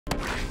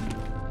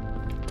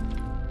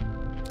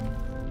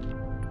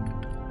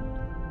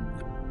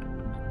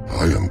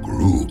I am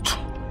Groot.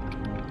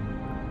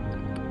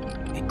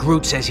 And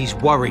Groot says he's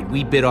worried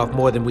we bit off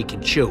more than we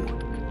can chew.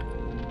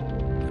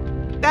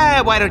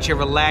 Why don't you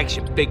relax,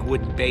 you big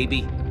wooden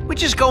baby? We're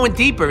just going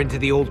deeper into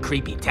the old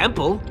creepy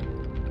temple.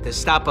 To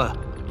stop a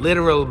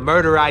literal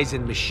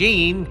murderizing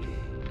machine.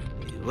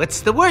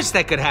 What's the worst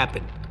that could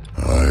happen?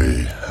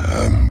 I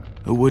am...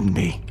 Who wouldn't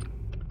be?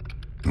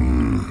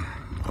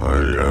 I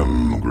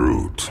am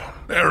Groot.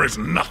 There is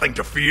nothing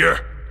to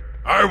fear.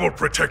 I will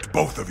protect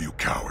both of you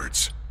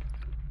cowards.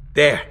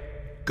 There.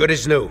 Good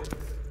as new.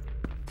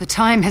 The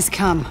time has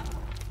come.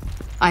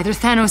 Either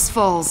Thanos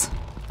falls,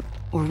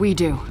 or we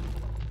do.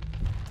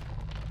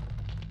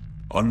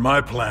 On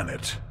my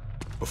planet,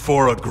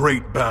 before a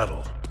great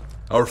battle,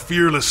 our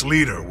fearless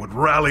leader would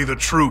rally the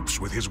troops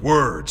with his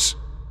words.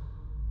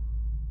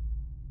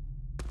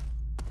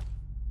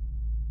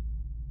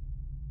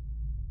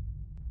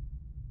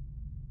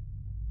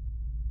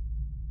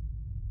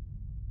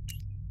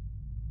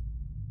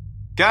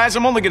 Guys,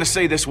 I'm only gonna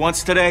say this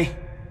once today.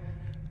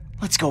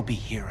 Let's go be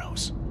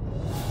heroes.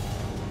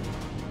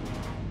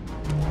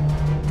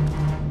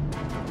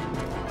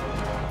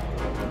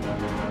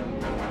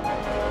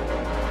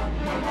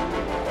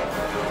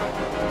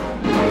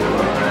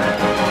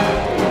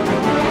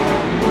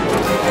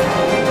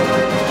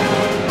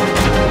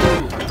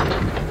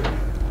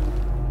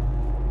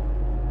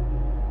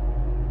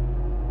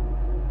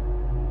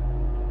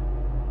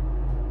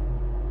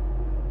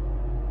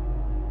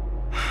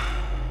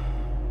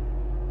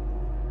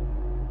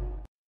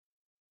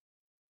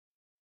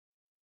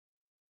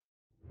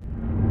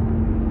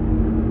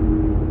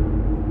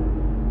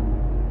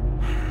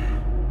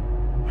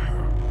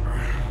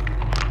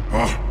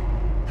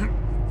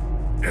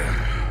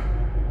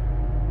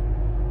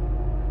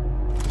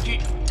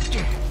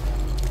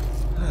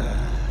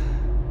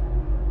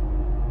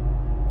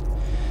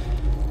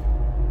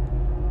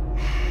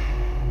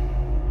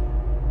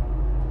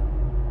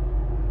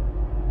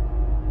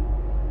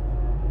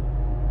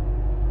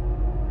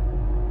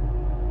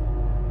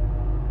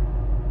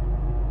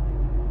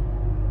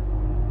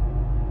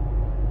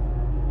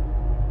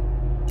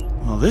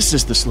 Well, this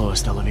is the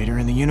slowest elevator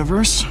in the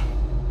universe.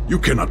 You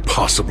cannot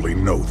possibly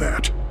know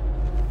that.